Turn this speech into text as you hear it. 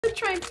to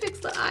try and fix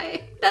the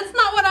eye. That's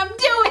not what I'm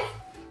doing.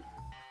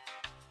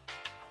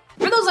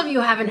 For those of you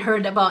who haven't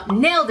heard about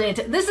Nailed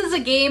It, this is a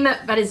game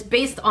that is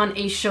based on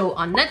a show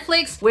on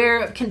Netflix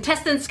where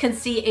contestants can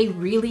see a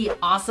really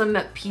awesome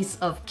piece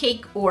of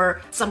cake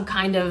or some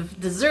kind of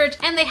dessert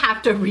and they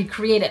have to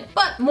recreate it.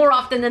 But more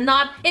often than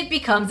not, it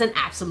becomes an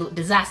absolute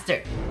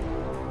disaster.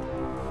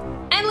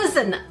 And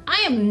listen,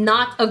 I am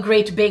not a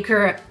great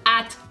baker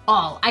at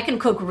all. I can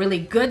cook really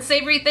good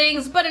savory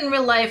things, but in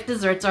real life,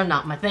 desserts are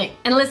not my thing.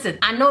 And listen,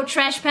 I know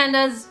trash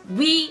pandas,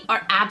 we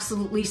are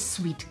absolutely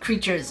sweet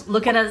creatures.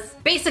 Look at us.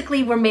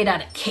 Basically, we're made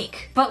out of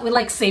cake, but we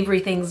like savory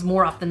things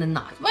more often than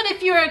not. But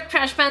if you're a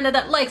trash panda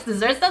that likes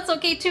desserts, that's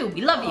okay too.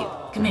 We love you.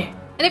 Come here.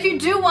 And if you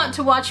do want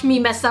to watch me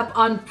mess up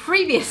on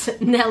previous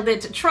Nailed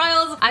It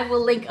trials, I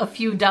will link a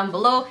few down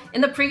below.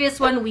 In the previous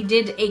one, we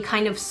did a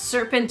kind of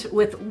serpent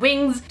with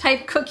wings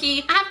type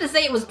cookie. I have to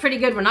say it was pretty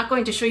good. We're not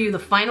going to show you the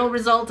final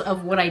result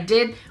of what I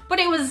did, but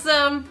it was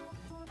good.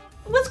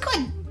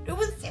 It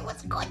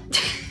was good.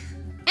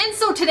 And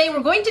so today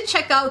we're going to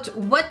check out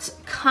what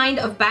kind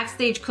of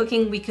backstage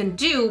cooking we can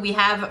do. We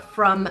have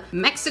from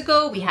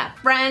Mexico, we have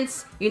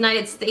France,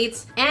 United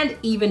States, and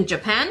even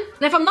Japan.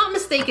 And if I'm not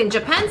mistaken,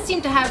 Japan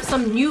seemed to have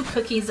some new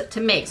cookies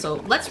to make. So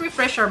let's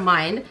refresh our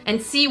mind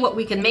and see what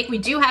we can make. We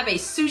do have a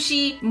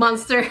sushi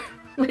monster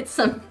with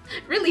some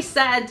really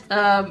sad,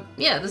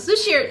 yeah, the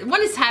sushi,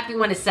 one is happy,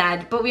 one is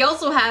sad, but we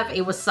also have a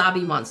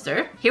wasabi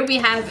monster. Here we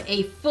have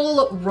a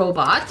full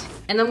robot,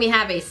 and then we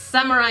have a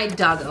samurai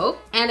doggo,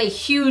 and a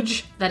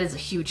huge, that is a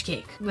huge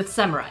cake with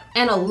samurai,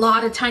 and a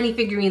lot of tiny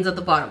figurines at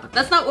the bottom, but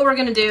that's not what we're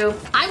gonna do.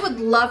 I would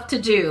love to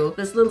do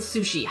this little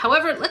sushi.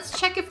 However, let's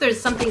check if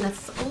there's something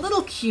that's a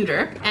little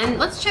cuter, and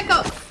let's check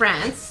out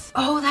France.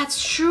 Oh,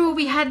 that's true.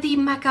 We had the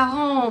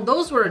macarons.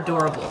 Those were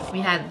adorable. We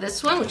had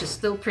this one, which is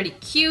still pretty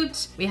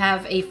cute. We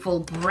have a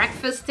full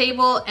breakfast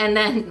table. And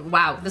then,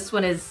 wow, this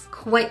one is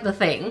quite the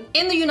thing.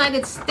 In the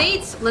United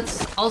States,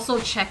 let's also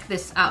check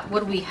this out. What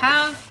do we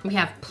have? We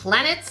have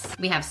planets.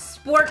 We have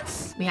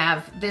sports. We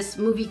have this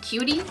movie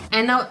cutie.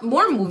 And now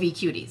more movie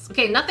cuties.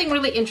 Okay, nothing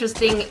really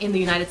interesting in the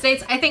United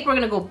States. I think we're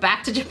gonna go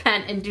back to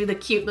Japan and do the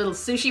cute little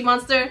sushi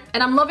monster.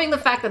 And I'm loving the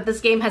fact that this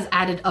game has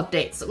added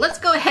updates. So let's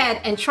go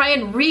ahead and try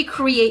and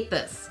recreate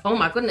this. Oh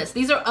my goodness,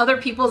 these are other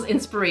people's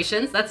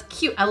inspirations. That's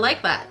cute, I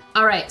like that.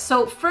 All right,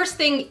 so first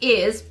thing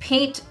is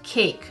paint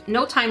cake.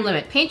 No time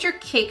limit. Paint your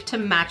cake to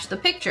match the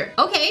picture.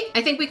 Okay,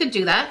 I think we could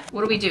do that.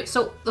 What do we do?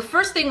 So the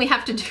first thing we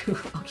have to do,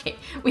 okay,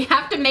 we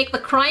have to make the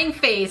crying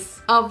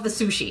face of the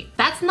sushi.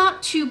 That's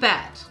not too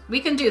bad. We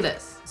can do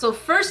this. So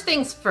first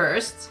things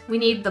first, we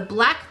need the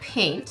black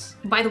paint.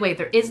 By the way,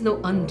 there is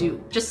no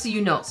undo, just so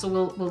you know. So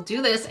we'll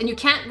do this, and you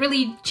can't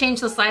really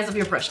change the size of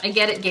your brush. I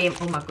get it, game.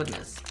 Oh my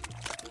goodness.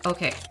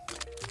 Okay.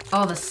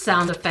 Oh, the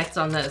sound effects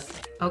on this.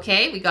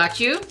 Okay, we got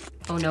you.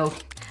 Oh no.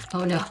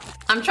 Oh no.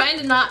 I'm trying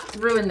to not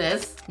ruin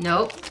this.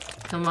 Nope.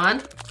 Come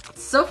on.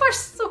 So far,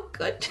 so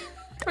good.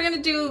 We're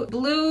gonna do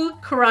blue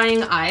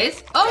crying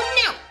eyes.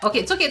 Oh no! Okay,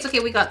 it's okay, it's okay.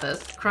 We got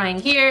this. Crying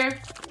here,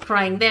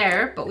 crying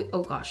there, but we,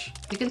 oh gosh.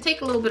 We can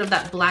take a little bit of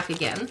that black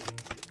again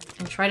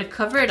and try to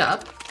cover it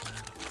up.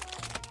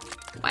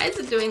 Why is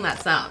it doing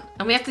that sound?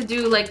 And we have to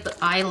do like the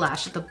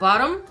eyelash at the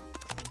bottom.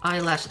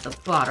 Eyelash at the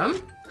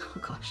bottom. Oh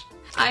gosh.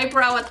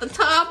 Eyebrow at the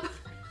top.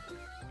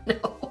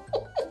 No.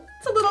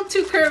 It's a little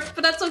too curved,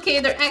 but that's okay.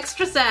 They're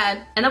extra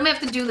sad. And then we have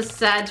to do the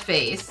sad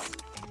face.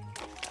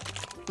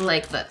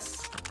 Like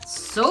this.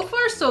 So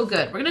far, so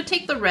good. We're gonna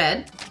take the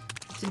red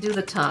to do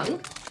the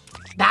tongue.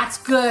 That's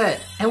good.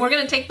 And we're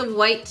gonna take the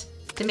white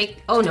to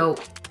make, oh no,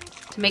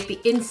 to make the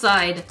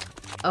inside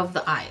of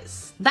the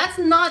eyes. That's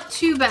not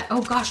too bad.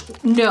 Oh gosh,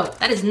 no.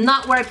 That is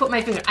not where I put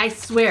my finger. I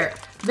swear.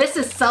 This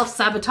is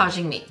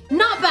self-sabotaging me.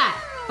 Not bad.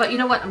 But you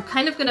know what? I'm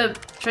kind of gonna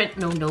try,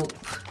 no.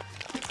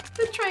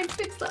 Let's try and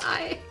fix the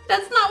eye.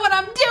 That's not what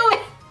I'm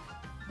doing.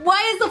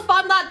 Why is the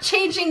font not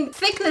changing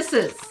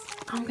thicknesses?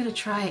 I'm gonna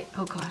try,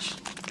 oh gosh.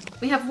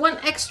 We have one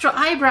extra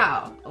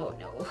eyebrow. Oh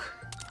no.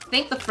 I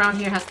think the frown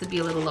here has to be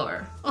a little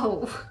lower.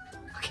 Oh,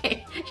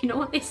 okay. You know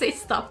when they say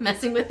stop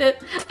messing with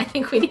it? I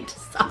think we need to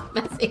stop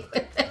messing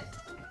with it.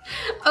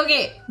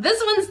 Okay,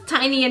 this one's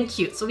tiny and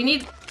cute. So we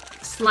need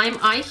slime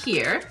eye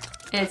here.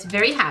 And it's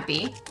very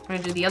happy. We're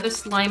gonna do the other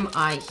slime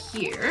eye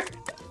here.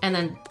 And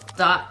then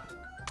dot,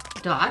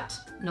 dot.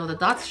 No, the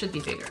dots should be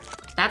bigger.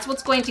 That's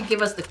what's going to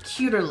give us the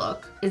cuter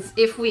look, is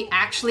if we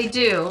actually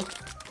do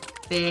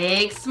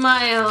big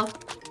smile,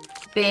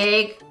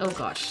 big, oh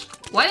gosh.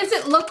 Why does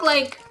it look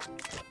like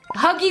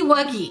Huggy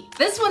Wuggy?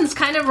 This one's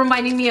kind of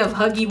reminding me of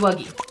Huggy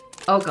Wuggy.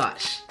 Oh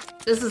gosh,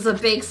 this is a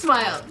big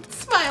smile.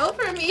 Smile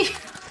for me.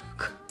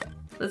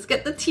 Let's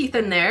get the teeth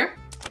in there.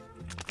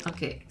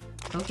 Okay,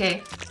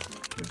 okay.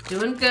 We're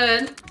doing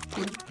good.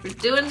 We're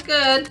doing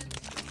good.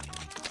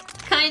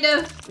 Kind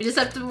of. We just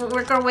have to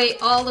work our way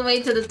all the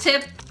way to the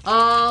tip.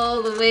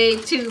 All the way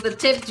to the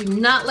tip. Do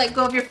not let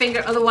go of your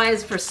finger,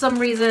 otherwise for some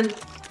reason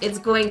it's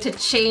going to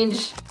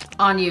change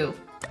on you.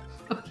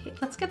 Okay,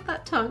 let's get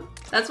that tongue.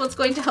 That's what's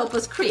going to help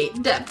us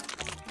create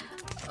depth.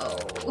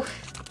 Oh.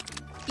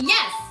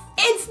 Yes!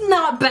 It's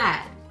not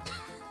bad!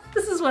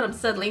 This is what I'm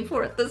settling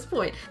for at this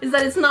point, is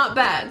that it's not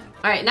bad.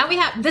 All right, now we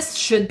have, this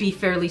should be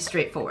fairly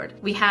straightforward.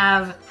 We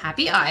have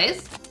happy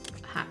eyes,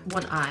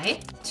 one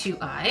eye, two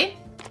eye,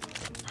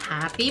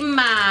 happy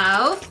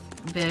mouth,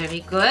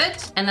 very good.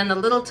 And then the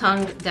little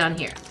tongue down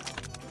here.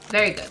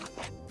 Very good,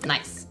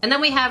 nice. And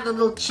then we have the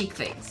little cheek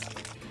things.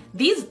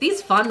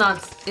 These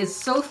fondants is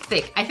so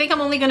thick. I think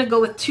I'm only gonna go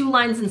with 2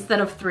 lines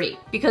instead of 3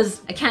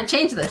 because I can't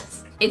change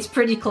this. It's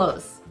pretty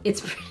close.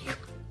 It's pretty close.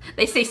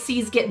 They say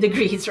C's get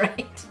degrees,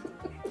 right?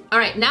 All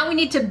right, now we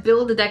need to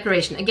build the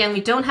decoration. Again, we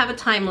don't have a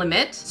time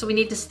limit, so we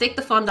need to stick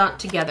the fondant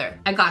together.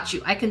 I got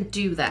you, I can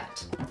do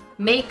that.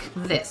 Make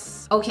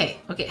this. Okay,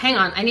 hang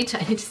on, I need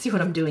to see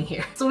what I'm doing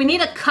here. So we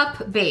need a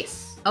cup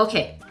base.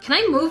 Okay, can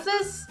I move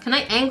this? Can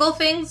I angle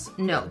things?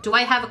 No, do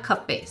I have a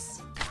cup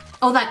base?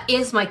 Oh, that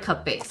is my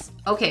cup base.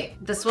 Okay,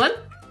 this one?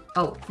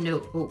 Oh,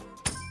 no, oh.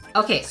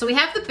 Okay, so we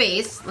have the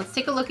base. Let's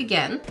take a look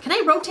again. Can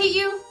I rotate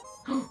you?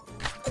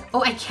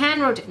 Oh, I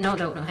can rotate, no,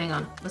 hang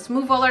on. Let's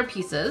move all our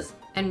pieces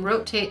and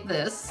rotate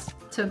this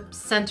to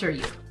center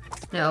you.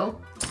 No.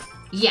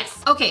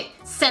 Yes. Okay.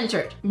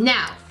 Centered.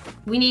 Now,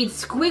 we need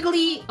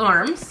squiggly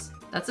arms.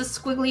 That's a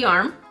squiggly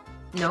arm.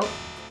 No.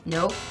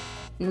 No.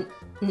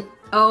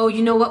 Oh,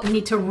 you know what? We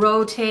need to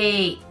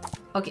rotate.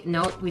 Okay.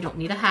 No, we don't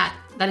need a hat.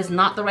 That is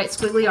not the right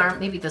squiggly arm.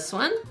 Maybe this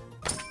one?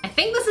 I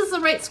think this is the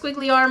right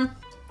squiggly arm.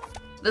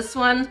 This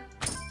one.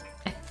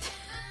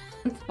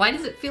 Why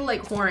does it feel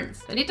like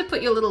horns? I need to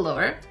put you a little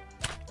lower.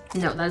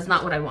 No, that is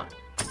not what I want.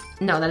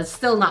 No, that is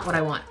still not what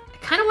I want. I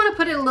kind of want to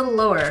put it a little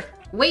lower.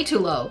 Way too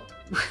low.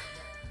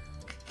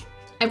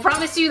 I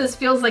promise you this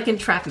feels like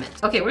entrapment.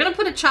 Okay, we're gonna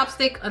put a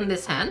chopstick on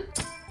this hand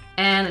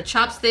and a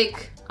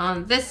chopstick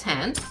on this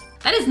hand.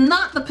 That is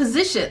not the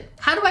position.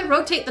 How do I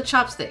rotate the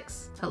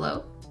chopsticks?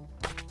 Hello?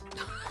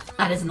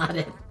 That is not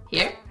it.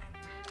 Here?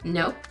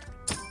 No.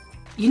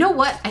 You know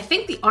what? I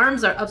think the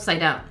arms are upside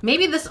down.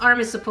 Maybe this arm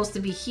is supposed to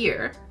be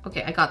here.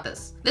 Okay, I got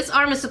this. This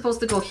arm is supposed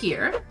to go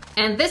here,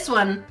 and this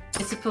one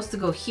is supposed to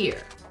go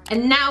here.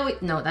 And now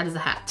no, that is a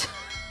hat.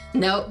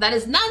 No, that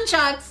is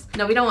nunchucks.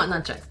 No, we don't want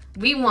nunchucks.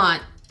 We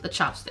want the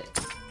chopstick.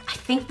 I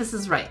think this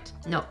is right.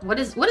 No, what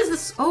is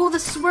this? Oh, the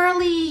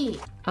swirly.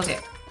 Okay,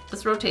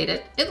 let's rotate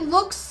it. It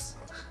looks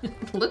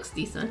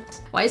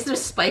decent. Why is there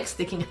spikes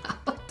sticking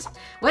out?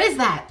 What is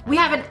that? We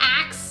have an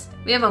axe.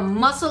 We have a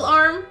muscle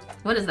arm.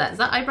 What is that? Is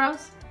that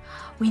eyebrows?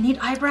 We need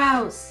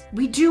eyebrows.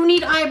 We do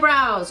need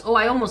eyebrows. Oh,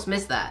 I almost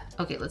missed that.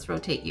 Okay, let's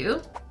rotate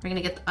you. We're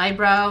gonna get the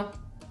eyebrow.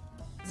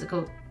 Does it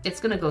go? It's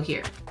gonna go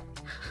here.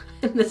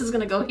 And this is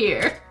gonna go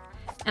here.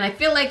 And I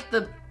feel like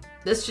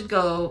this should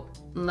go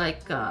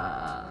like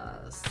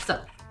so.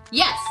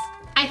 Yes,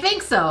 I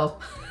think so.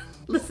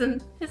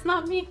 Listen, it's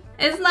not me.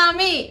 It's not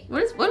me.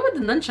 Where would the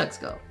nunchucks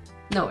go?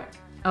 Nowhere.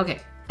 Okay,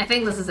 I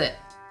think this is it.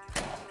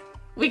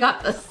 We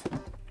got this.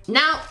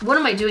 Now, what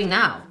am I doing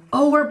now?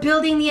 Oh, we're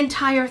building the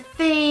entire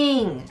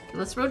thing.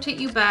 Let's rotate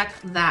you back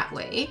that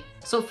way.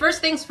 So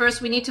first things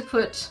first, we need to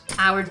put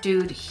our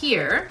dude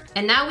here.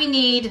 And now we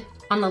need,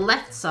 on the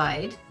left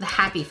side, the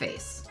happy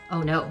face.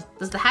 Oh no,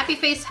 does the happy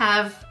face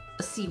have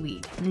a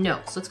seaweed? No,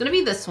 so it's gonna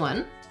be this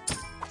one.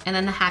 And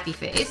then the happy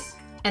face.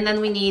 And then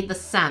we need the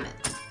salmon.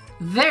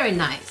 Very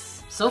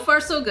nice. So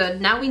far so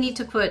good. Now we need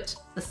to put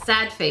the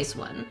sad face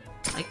one,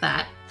 like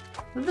that.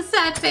 With the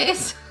sad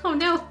face, oh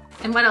no.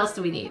 And what else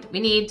do we need? We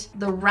need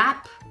the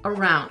wrap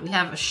around. We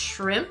have a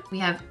shrimp, we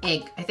have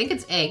egg. I think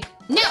it's egg.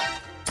 No!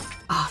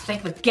 Oh,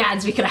 thank the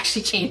gads we could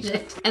actually change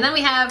it. And then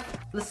we have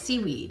the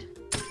seaweed,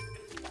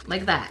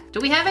 like that. Do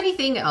we have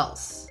anything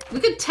else?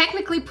 We could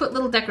technically put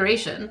little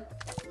decoration.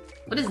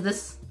 What is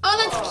this? Oh,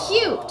 that's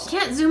cute.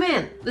 Can't zoom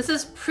in. This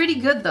is pretty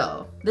good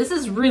though. This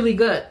is really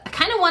good. I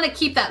kind of want to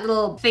keep that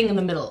little thing in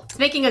the middle. It's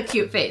making a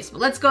cute face, but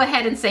let's go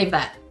ahead and save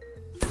that.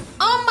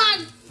 Oh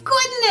my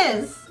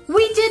goodness.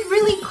 We did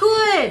really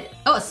good.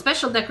 Oh, a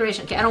special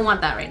decoration. Okay, I don't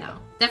want that right now.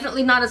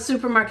 Definitely not a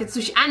supermarket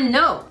sushi. I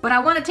know, but I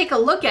want to take a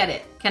look at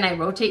it. Can I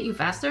rotate you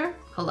faster?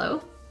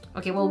 Hello?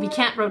 Okay, well, we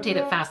can't rotate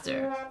it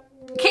faster.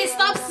 Okay,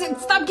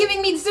 stop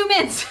giving me zoom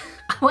ins.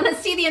 I want to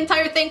see the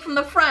entire thing from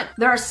the front.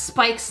 There are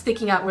spikes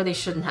sticking out where they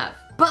shouldn't have.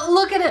 But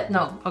look at it.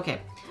 No,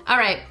 okay. All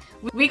right.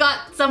 We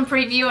got some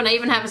preview and I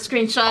even have a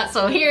screenshot,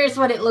 so here's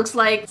what it looks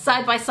like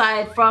side by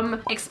side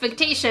from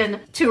expectation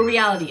to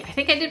reality. I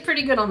think I did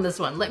pretty good on this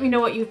one. Let me know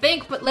what you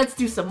think, but let's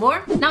do some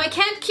more. Now I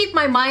can't keep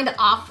my mind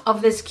off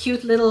of this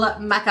cute little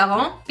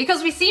macaron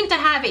because we seem to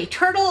have a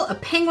turtle, a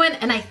penguin,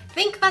 and I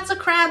think that's a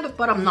crab,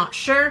 but I'm not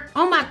sure.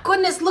 Oh my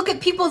goodness, look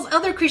at people's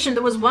other creation.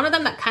 There was one of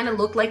them that kind of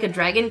looked like a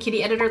dragon.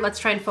 Kitty editor, let's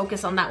try and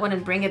focus on that one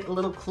and bring it a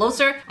little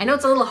closer. I know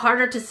it's a little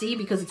harder to see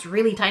because it's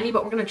really tiny,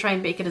 but we're gonna try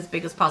and make it as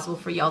big as possible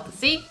for y'all to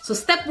see. So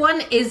step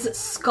one is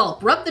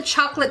sculpt. Rub the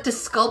chocolate to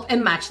sculpt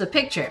and match the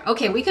picture.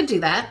 Okay, we could do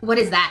that. What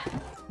is that?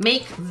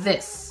 Make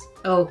this.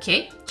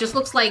 Okay, just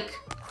looks like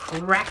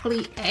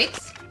crackly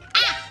eggs.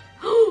 Ah!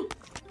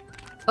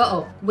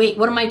 Uh-oh, wait,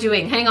 what am I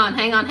doing? Hang on.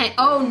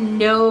 Oh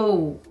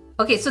no.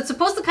 Okay, so it's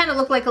supposed to kind of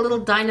look like a little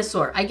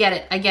dinosaur. I get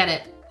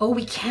it. Oh,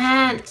 we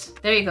can't.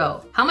 There you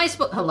go. How am I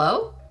supposed,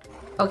 hello?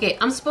 Okay,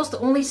 I'm supposed to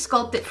only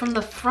sculpt it from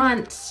the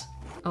front.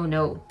 Oh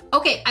no.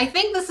 Okay, I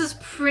think this is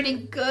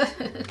pretty good.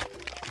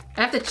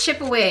 I have to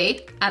chip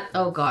away at,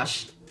 oh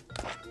gosh.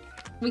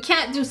 We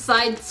can't do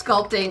side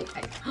sculpting.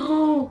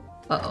 Oh,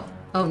 uh-oh.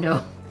 Oh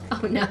no.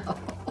 Oh no.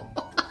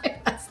 I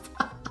messed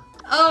up.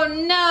 Oh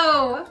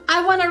no.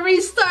 I want to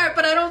restart,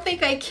 but I don't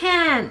think I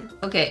can.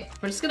 Okay,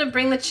 we're just gonna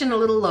bring the chin a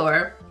little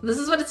lower. This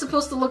is what it's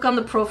supposed to look on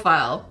the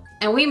profile.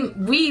 And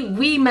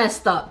we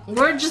messed up.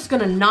 We're just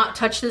gonna not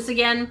touch this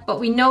again, but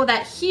we know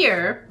that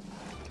here,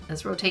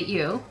 let's rotate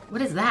you.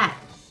 What is that?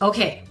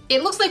 Okay,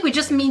 it looks like we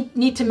just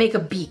need to make a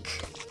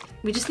beak.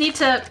 We just need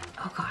to,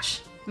 oh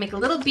gosh, make a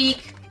little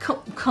beak.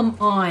 Come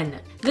on.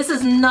 This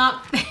is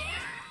not fair.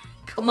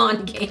 Come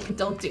on, game,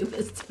 don't do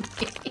this to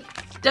me.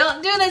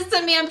 Don't do this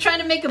to me, I'm trying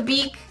to make a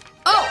beak.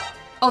 Oh,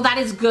 oh, that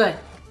is good.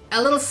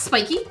 A little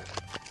spiky.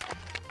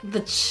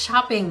 The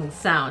chopping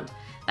sound.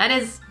 That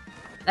is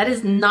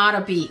not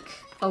a beak.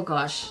 Oh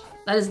gosh,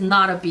 that is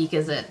not a beak,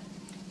 is it?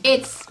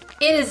 It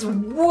is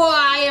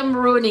why I'm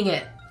ruining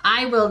it.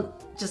 I will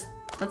just,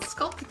 let's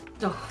sculpt,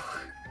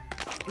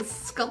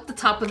 let's sculpt the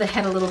top of the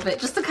head a little bit,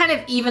 just to kind of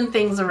even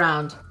things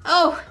around.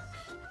 Oh,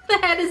 the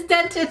head is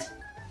dented.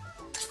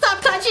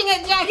 Stop touching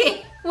it,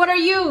 Jackie. What are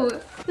you?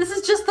 This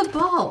is just the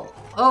ball.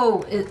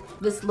 Oh,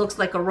 this looks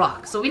like a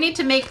rock. So we need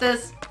to make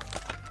this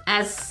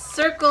as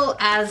circle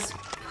as,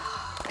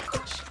 oh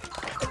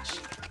gosh.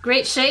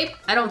 Great shape?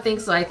 I don't think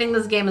so. I think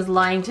this game is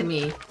lying to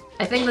me.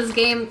 I think this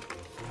game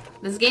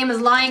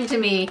is lying to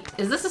me.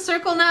 Is this a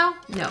circle now?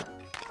 No.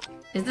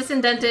 Is this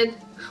indented?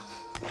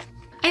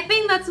 I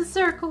think that's a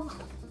circle.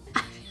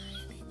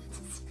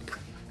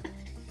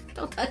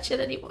 Don't touch it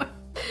anymore.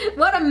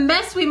 What a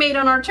mess we made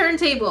on our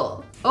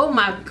turntable. Oh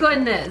my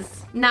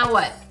goodness. Now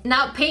what?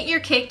 Now paint your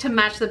cake to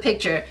match the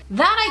picture.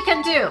 That I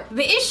can do.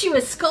 The issue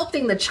is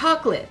sculpting the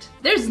chocolate.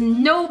 There's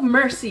no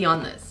mercy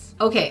on this.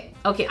 Okay,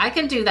 I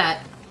can do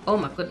that. Oh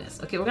my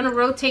goodness. Okay, we're gonna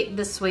rotate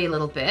this way a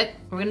little bit.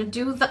 We're gonna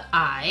do the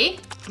eye.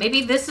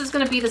 Maybe this is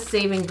gonna be the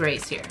saving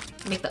grace here.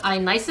 Make the eye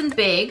nice and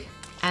big.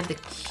 Add the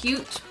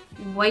cute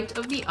white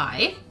of the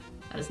eye.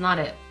 That is not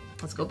it.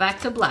 Let's go back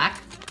to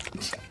black.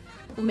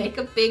 We'll make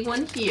a big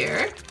one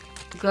here.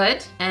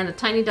 Good. And a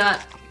tiny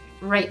dot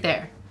right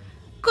there.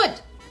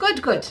 Good.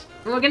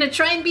 We're gonna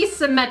try and be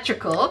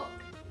symmetrical.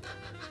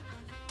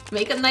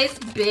 Make a nice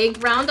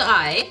big round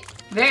eye.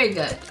 Very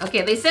good.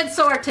 Okay, they said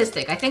so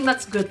artistic. I think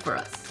that's good for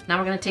us. Now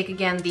we're gonna take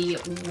again the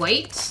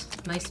white,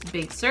 nice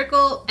big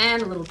circle,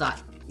 and a little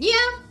dot. Yeah,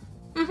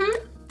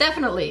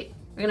 definitely.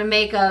 We're gonna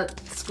make a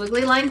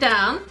squiggly line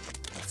down,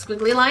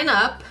 squiggly line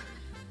up.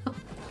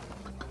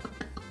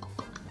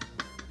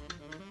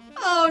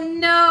 Oh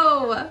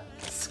no!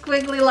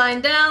 Squiggly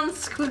line down,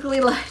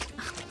 squiggly line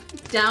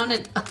down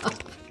and up.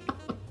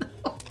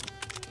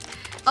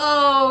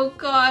 Oh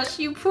gosh,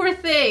 you poor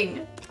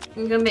thing.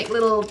 I'm gonna make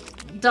little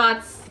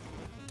dots,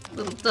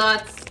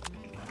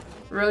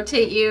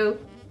 rotate you,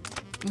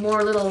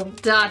 more little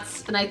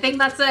dots, and I think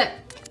that's it.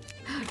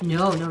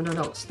 No,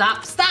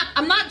 stop,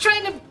 I'm not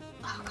trying to,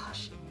 oh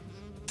gosh.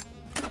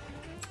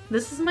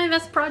 This is my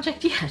best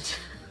project yet.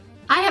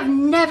 I have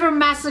never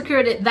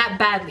massacred it that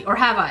badly, or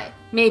have I?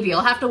 Maybe,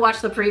 I'll have to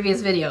watch the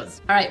previous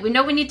videos. All right, we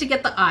know we need to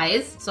get the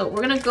eyes, so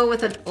we're gonna go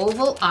with an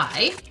oval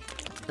eye.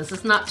 This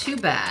is not too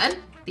bad.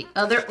 The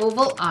other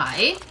oval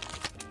eye,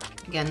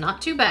 again,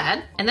 not too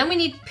bad. And then we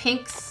need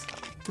pinks,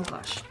 oh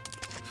gosh,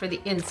 for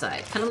the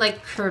inside, kind of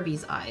like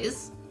Kirby's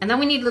eyes. And then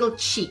we need little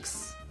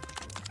cheeks.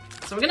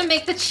 So we're gonna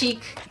make the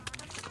cheek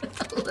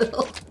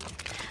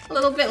a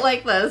little bit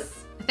like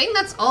this. I think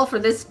that's all for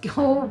this,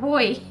 oh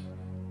boy.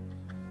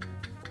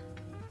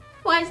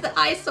 Why is the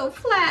eye so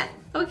flat?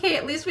 Okay,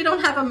 at least we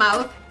don't have a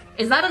mouth.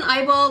 Is that an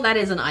eyeball? That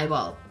is an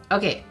eyeball.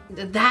 Okay,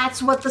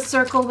 that's what the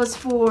circle was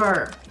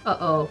for.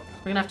 Uh-oh,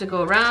 we're gonna have to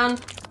go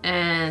around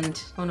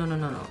and, oh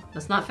no.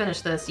 Let's not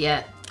finish this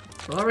yet.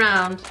 Go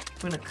around,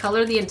 we're gonna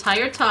color the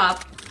entire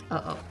top.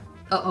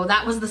 Uh-oh,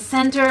 that was the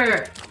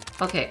center.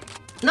 Okay,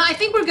 no, I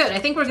think we're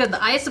good.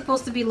 The eye is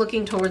supposed to be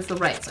looking towards the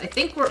right, so I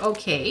think we're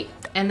okay.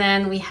 And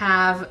then we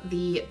have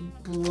the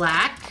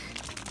black.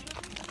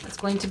 That's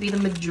going to be the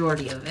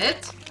majority of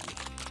it.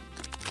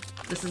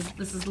 This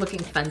is looking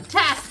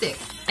fantastic.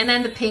 And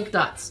then the pink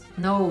dots.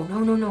 No.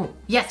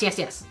 Yes.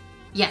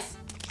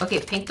 Okay,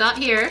 pink dot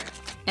here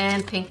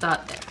and pink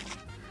dot there.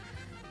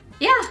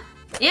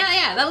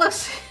 Yeah, that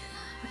looks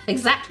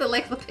exactly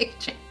like the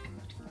picture.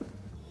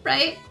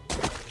 Right?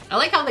 I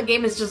like how the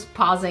game is just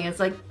pausing. It's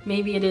like,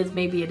 maybe it is,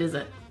 maybe it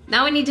isn't.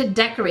 Now we need to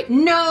decorate.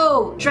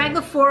 No! Drag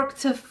the fork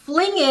to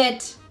fling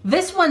it.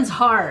 This one's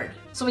hard.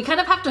 So we kind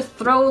of have to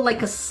throw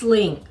like a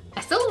sling.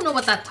 I still don't know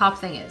what that top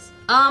thing is.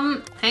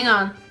 Hang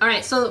on. All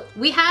right, so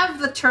we have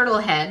the turtle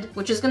head,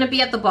 which is gonna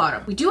be at the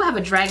bottom. We do have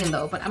a dragon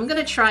though, but I'm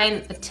gonna try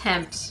and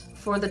attempt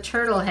for the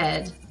turtle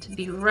head to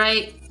be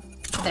right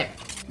there.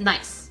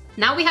 Nice.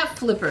 Now we have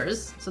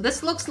flippers. So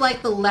this looks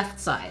like the left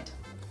side.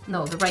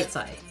 No, the right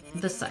side.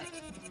 This side.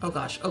 Oh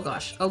gosh.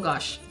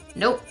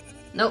 Nope.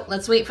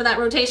 Let's wait for that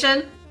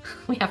rotation.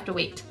 We have to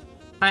wait.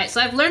 All right,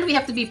 so I've learned we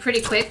have to be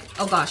pretty quick.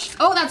 Oh gosh.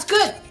 Oh, that's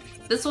good.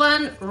 This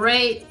one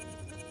right.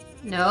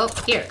 Nope.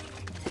 Here.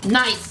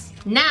 Nice.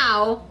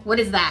 Now, what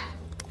is that?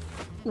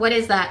 What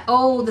is that?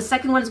 Oh, the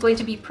second one is going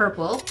to be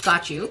purple.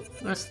 Got you.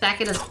 I'm gonna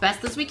stack it as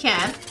best as we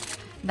can.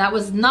 That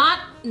is not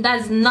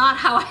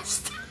how I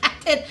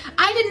stacked it.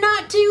 I did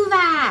not do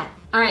that.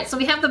 All right, so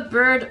we have the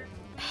bird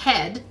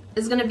head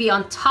is gonna be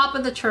on top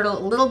of the turtle,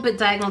 a little bit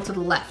diagonal to the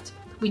left.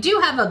 We do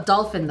have a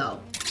dolphin though.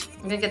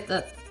 I'm gonna get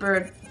the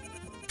bird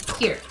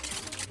here.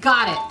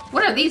 Got it.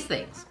 What are these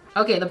things?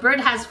 Okay, the bird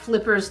has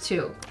flippers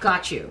too.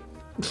 Got you.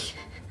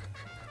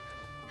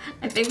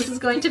 I think this is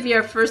going to be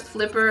our first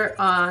flipper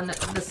on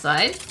this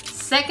side.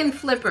 Second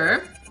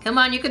flipper. Come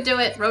on, you could do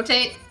it.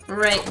 Rotate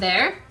right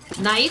there.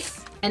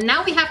 Nice. And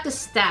now we have to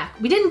stack.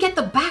 We didn't get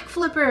the back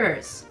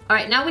flippers. All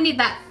right, now we need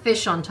that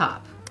fish on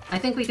top. I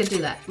think we could do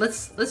that.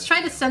 Let's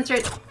try to center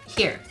it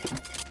here.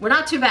 We're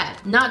not too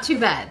bad. Not too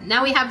bad.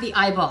 Now we have the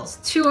eyeballs.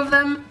 2 of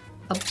them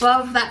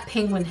above that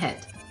penguin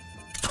head.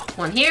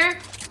 One here.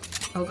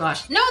 Oh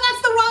gosh. No,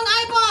 that's the wrong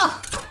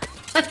eyeball!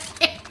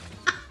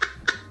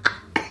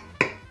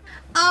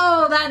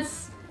 Oh,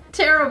 that's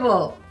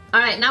terrible. All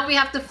right, now we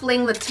have to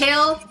fling the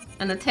tail,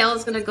 and the tail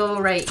is gonna go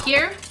right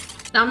here.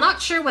 Now I'm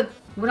not sure what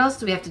else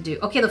do we have to do.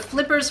 Okay, the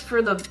flippers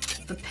for the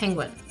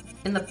penguin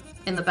in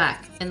the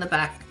back,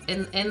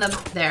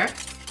 there.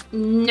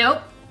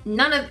 Nope,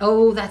 none of.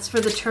 Oh, that's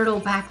for the turtle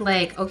back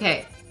leg.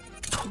 Okay,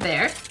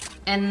 there,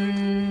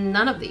 and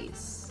none of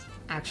these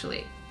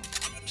actually.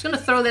 I'm just gonna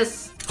throw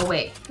this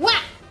away.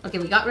 What? Okay,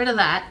 we got rid of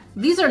that.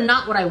 These are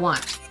not what I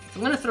want.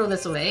 I'm gonna throw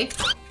this away.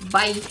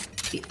 Bye.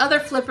 The other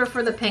flipper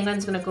for the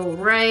penguin's gonna go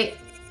right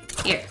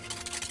here.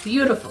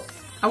 Beautiful.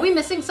 Are we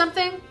missing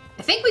something?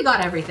 I think we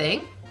got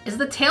everything. Is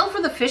the tail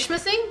for the fish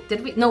missing?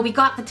 Did we? No, we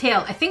got the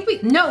tail. I think we,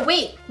 no,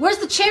 wait. Where's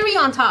the cherry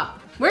on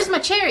top? Where's my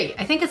cherry?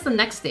 I think it's the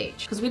next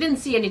stage because we didn't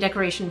see any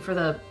decoration for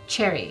the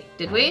cherry,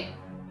 did we?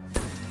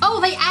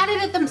 Oh, they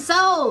added it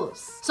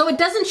themselves. So it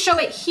doesn't show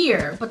it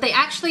here, but they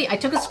actually, I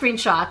took a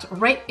screenshot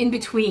right in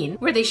between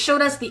where they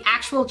showed us the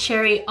actual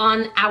cherry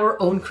on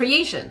our own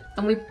creation.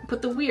 And we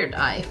put the weird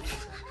eye.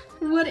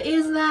 What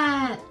is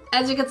that?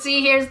 As you can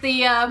see, here's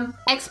the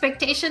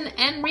expectation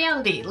and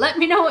reality. Let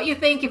me know what you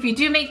think. If you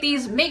do make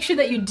these, make sure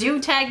that you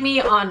do tag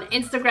me on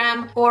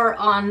Instagram or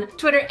on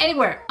Twitter,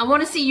 anywhere. I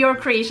want to see your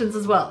creations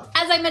as well.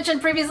 As I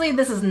mentioned previously,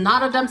 this is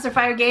not a dumpster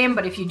fire game,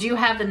 but if you do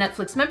have the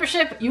Netflix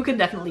membership, you can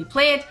definitely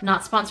play it.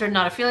 Not sponsored,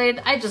 not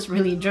affiliated. I just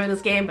really enjoy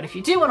this game, but if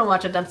you do want to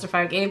watch a dumpster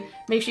fire game,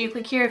 make sure you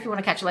click here if you want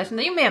to catch a lesson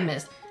that you may have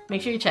missed.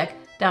 Make sure you check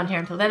down here.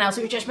 Until then, I'll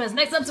see you, Judgment's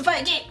next dumpster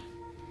fire game.